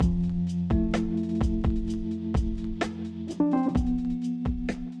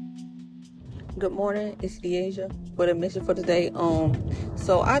Good morning, it's Deasia with a mission for today.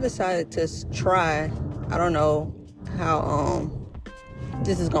 So I decided to try. I don't know how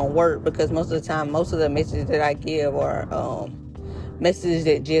this is gonna work, because most of the time, most of the messages that I give are messages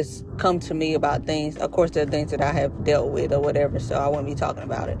that just come to me about things. Of course, there are things that I have dealt with or whatever, so I wouldn't be talking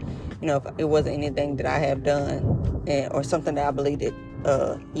about it. If it wasn't anything that I have done or something that I believe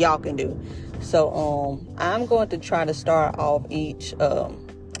that y'all can do. So I'm going to try to start off each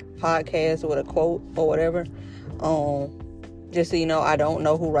podcast with a quote or whatever. Just so you know, I don't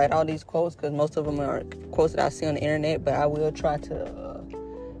know who write all these quotes, because most of them are quotes that I see on the internet, but I will try to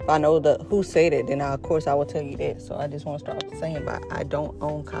if I know who said it, then of course I will tell you that. So I just want to start off saying, but I don't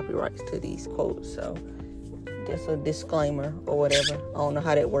own copyrights to these quotes, so just a disclaimer or whatever. I don't know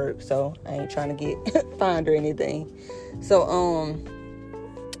how that works, so I ain't trying to get fined or anything. So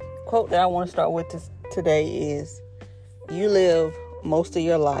quote that I want to start with today is, you live most of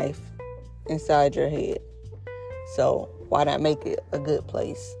your life inside your head, so why not make it a good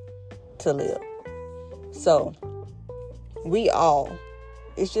place to live? So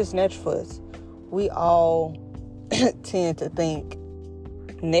it's just natural for us. We all tend to think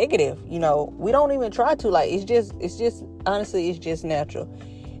negative. We don't even try to. It's just honestly, it's just natural.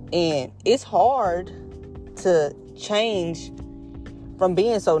 And it's hard to change from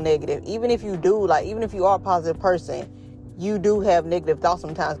being so negative. Even if you are a positive person, you do have negative thoughts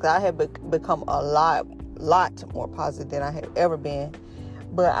sometimes, because I have become a lot more positive than I have ever been.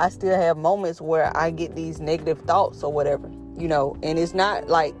 But I still have moments where I get these negative thoughts or whatever, and it's not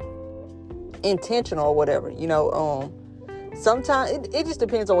intentional or whatever, sometimes it just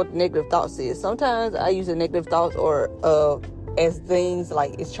depends on what the negative thoughts is. Sometimes I use the negative thoughts or as things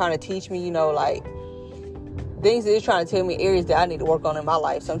like it's trying to teach me, things that it's trying to tell me areas that I need to work on in my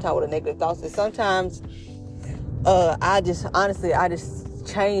life. Sometimes with the negative thoughts, and sometimes I just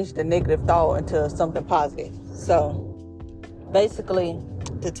change the negative thought into something positive. So basically,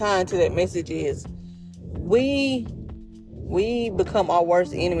 to tie into that message is, we become our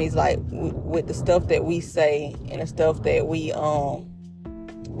worst enemies, with the stuff that we say and the stuff that we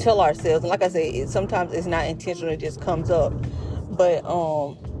tell ourselves. And like I said, sometimes it's not intentional, it just comes up. But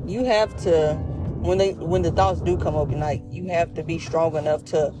you have to, when the thoughts do come up, you have to be strong enough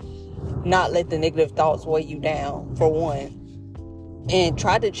to not let the negative thoughts weigh you down, for one, and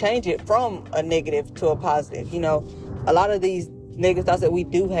try to change it from a negative to a positive. A lot of these negative thoughts that we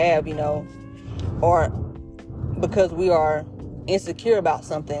do have, are because we are insecure about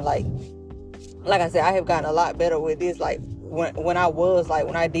something. Like I said, I have gotten a lot better with this. When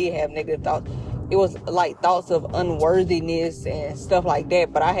I did have negative thoughts, it was thoughts of unworthiness and stuff like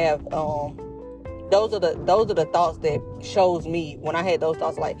that. But I have those are the thoughts that shows me when I had those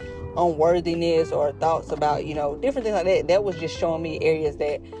thoughts, like unworthiness, or thoughts about different things like that. That was just showing me areas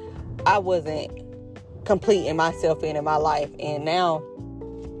that I wasn't completing myself in my life. And now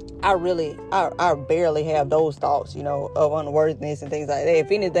I barely have those thoughts, of unworthiness and things like that.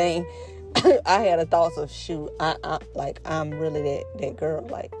 If anything, I had the thoughts of, shoot, I'm really that girl,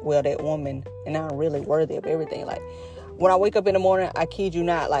 that woman, and I'm really worthy of everything. When I wake up in the morning, I kid you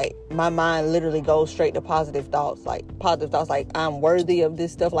not, my mind literally goes straight to positive thoughts, I'm worthy of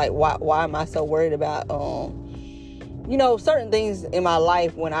this stuff. Why am I so worried about, certain things in my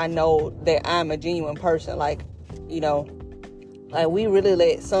life, when I know that I'm a genuine person, we really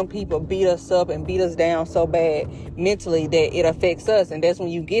let some people beat us up and beat us down so bad mentally that it affects us. And that's when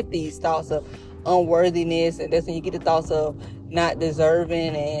you get these thoughts of unworthiness, and that's when you get the thoughts of not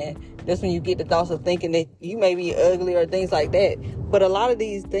deserving, and that's when you get the thoughts of thinking that you may be ugly or things like that. But a lot of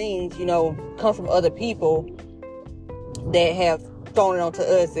these things, come from other people that have thrown it onto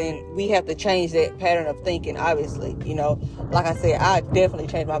us, and we have to change that pattern of thinking, obviously. Like I said, I definitely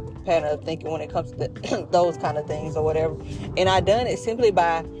changed my pattern of thinking when it comes to those kind of things or whatever. And I done it simply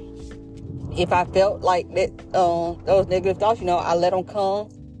by, if I felt like that, those negative thoughts, I let them come.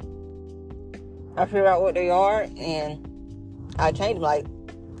 I figure out what they are, and I change them.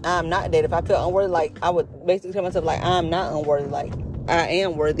 I'm not that. If I feel unworthy, I would basically tell myself, I'm not unworthy. I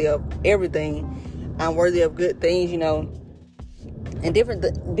am worthy of everything. I'm worthy of good things, and different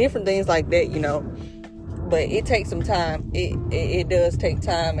things like that, But it takes some time. It does take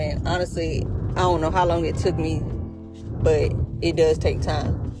time, and honestly, I don't know how long it took me, but it does take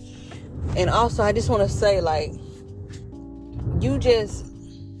time. And also, I just want to say,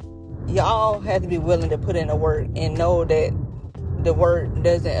 y'all have to be willing to put in the work and know that the work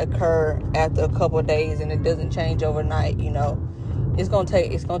doesn't occur after a couple of days, and it doesn't change overnight. It's gonna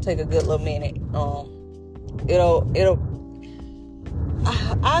take a good little minute.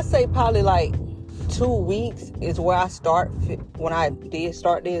 I say probably 2 weeks is where when I did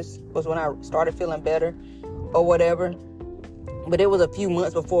start this, was when I started feeling better or whatever. But it was a few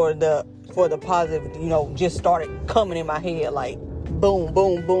months before the positive, just started coming in my head, like boom,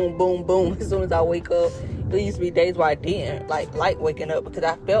 boom, boom, boom, boom. As soon as I wake up, there used to be days where I didn't like waking up because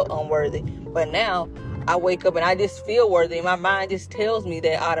I felt unworthy. But now I wake up and I just feel worthy. My mind just tells me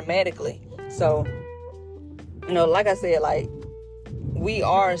that automatically. So, like I said, like, we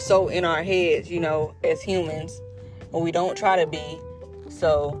are so in our heads, as humans, and we don't try to be.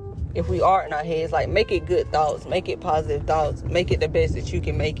 So if we are in our heads, like, make it good thoughts, make it positive thoughts, make it the best that you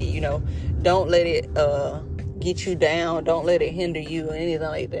can make it. Don't let it get you down. Don't let it hinder you or anything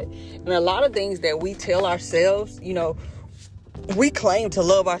like that. And a lot of things that we tell ourselves, we claim to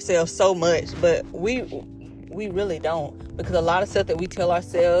love ourselves so much, but we really don't. Because a lot of stuff that we tell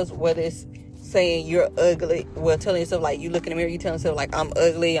ourselves, whether it's saying you're ugly, telling yourself, like, you look in the mirror, you tell yourself, like, I'm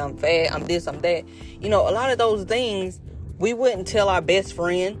ugly, I'm fat, I'm this, I'm that. A lot of those things, we wouldn't tell our best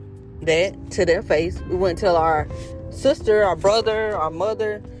friend that to their face. We wouldn't tell our sister, our brother, our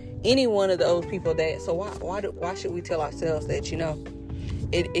mother, any one of those people that. So why should we tell ourselves that?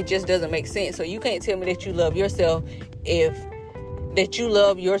 It just doesn't make sense. So you can't tell me that you love yourself that you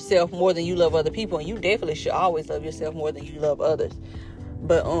love yourself more than you love other people, and you definitely should always love yourself more than you love others.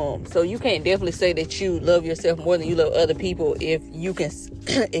 But so you can't definitely say that you love yourself more than you love other people if you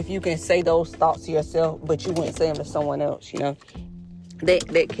can say those thoughts to yourself, but you wouldn't say them to someone else.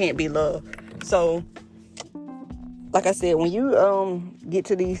 That can't be love. So, like I said, when you get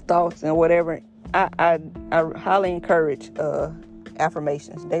to these thoughts and whatever, I highly encourage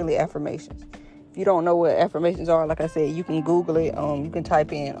affirmations, daily affirmations. If you don't know what affirmations are, like I said, you can Google it. You can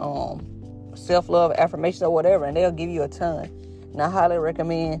type in self-love affirmations or whatever, and they'll give you a ton. And I highly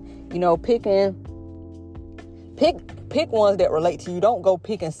recommend, pick ones that relate to you. Don't go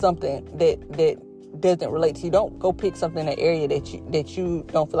picking something that doesn't relate to you. Don't go pick something in an area that you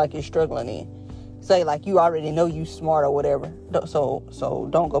don't feel like you're struggling in. Say, like, you already know you smart or whatever. So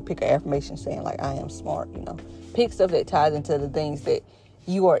don't go pick an affirmation saying, like, I am smart. Pick stuff that ties into the things that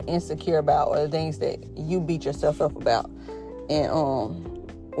you are insecure about or the things that you beat yourself up about. And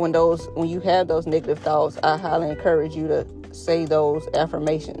when you have those negative thoughts, I highly encourage you to say those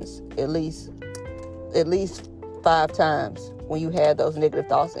affirmations at least 5 times when you have those negative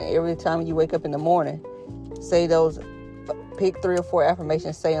thoughts. And every time you wake up in the morning, pick 3 or 4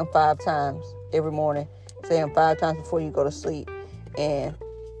 affirmations, say them 5 times every morning. Say them 5 times before you go to sleep, and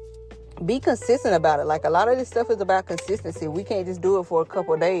be consistent about it. Like, a lot of this stuff is about consistency. We can't just do it for a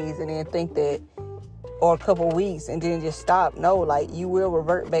couple of days and then think that, or a couple of weeks and then just stop. No, like, you will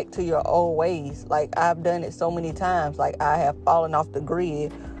revert back to your old ways. Like, I've done it so many times. Like, I have fallen off the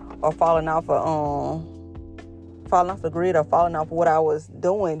grid or fallen off what I was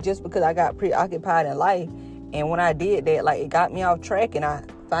doing just because I got preoccupied in life. And when I did that, like, it got me off track, and I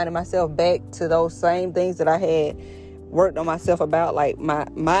finding myself back to those same things that I had worked on myself about. Like,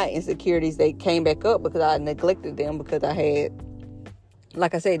 my insecurities, they came back up because I neglected them because I had,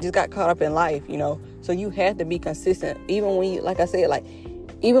 like I said, just got caught up in life, So you have to be consistent. Even when you, like I said, like,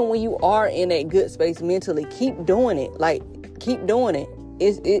 even when you are in that good space mentally, keep doing it. Like, keep doing it.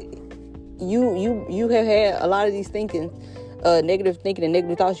 You have had a lot of these negative thinking and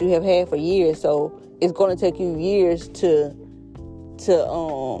negative thoughts you have had for years. So it's going to take you years to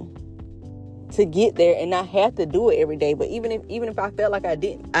get there and not have to do it every day. But even if I felt like I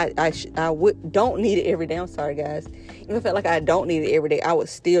didn't, don't need it every day. I'm sorry, guys. Even if I felt like I don't need it every day, I would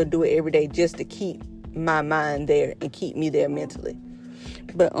still do it every day just to keep my mind there and keep me there mentally.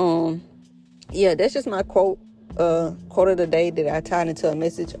 But yeah, that's just my quote of the day that I tied into a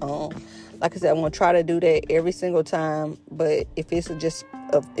message. Like I said, I'm gonna try to do that every single time. But if it's just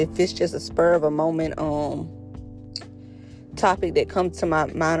a spur of a moment topic that comes to my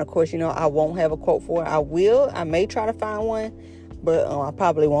mind, of course, I won't have a quote for it. I may try to find one, but I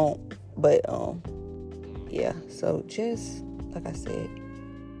probably won't. But yeah, so just like I said,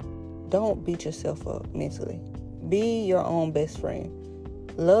 don't beat yourself up mentally. Be your own best friend.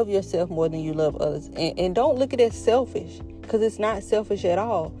 Love yourself more than you love others, and don't look at it as selfish, because it's not selfish at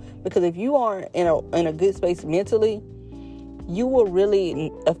all. Because if you aren't in a good space mentally, you will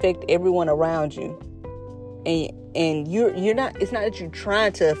really affect everyone around you. And you're not, it's not that you're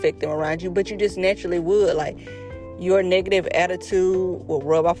trying to affect them around you, but you just naturally would. Like, your negative attitude will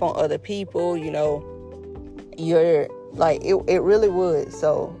rub off on other people, you're like, it really would.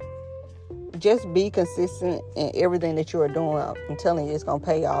 So just be consistent in everything that you are doing. I'm telling you, it's going to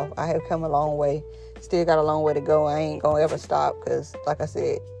pay off. I have come a long way. Still got a long way to go. I ain't going to ever stop, because like I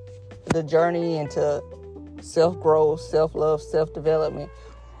said, the journey into self-growth, self-love, self-development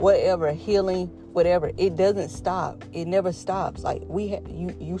whatever, healing, whatever, it doesn't stop. It never stops. Like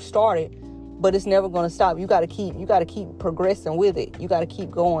you started, but it's never going to stop. You got to keep progressing with it. You got to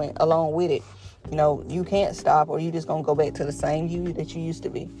keep going along with it. You know, you can't stop, or you just going to go back to the same you that you used to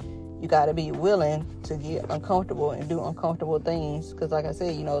be. You got to be willing to get uncomfortable and do uncomfortable things. Because like I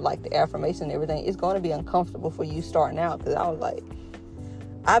said, you know, like the affirmation and everything, it's going to be uncomfortable for you starting out. Because I was like,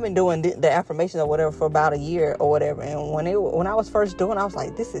 I've been doing the affirmations or whatever for about a year or whatever. And when I was first doing it, I was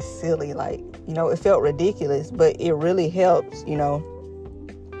like, this is silly. Like, you know, it felt ridiculous, but it really helps, you know.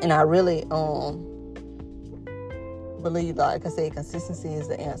 And I really believe, like I said, consistency is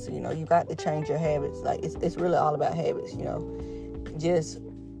the answer. You know, you got to change your habits. Like, it's really all about habits, you know. Just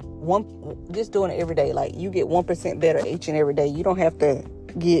doing it every day. Like, you get 1% better each and every day. You don't have to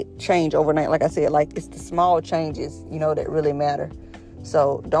get change overnight. Like I said, like, it's the small changes, you know, that really matter.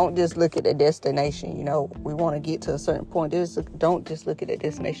 So don't just look at the destination. You know, we want to get to a certain point. Don't just look at the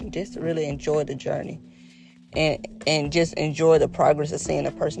destination. Just really enjoy the journey, and just enjoy the progress of seeing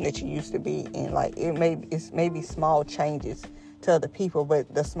the person that you used to be. And like, it's maybe small changes to other people,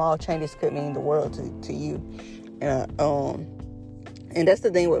 but the small changes could mean the world to you. And that's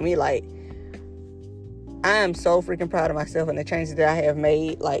the thing with me. Like, I am so freaking proud of myself and the changes that I have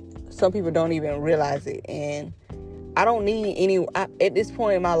made. Like, some people don't even realize it. And I don't need at this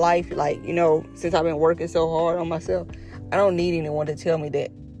point in my life, like, you know, since I've been working so hard on myself, I don't need anyone to tell me that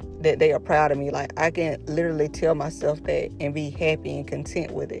they are proud of me. Like, I can literally tell myself that and be happy and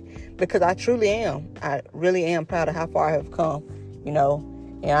content with it, because I truly am. I really am proud of how far I have come, you know.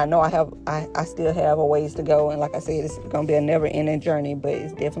 And I know I still have a ways to go. And like I said, it's going to be a never-ending journey, but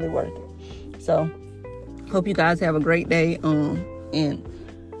it's definitely worth it. So, hope you guys have a great day. And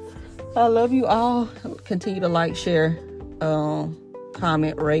I love you all. Continue to like, share,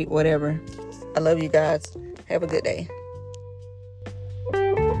 comment, rate, whatever. I love you guys. Have a good day.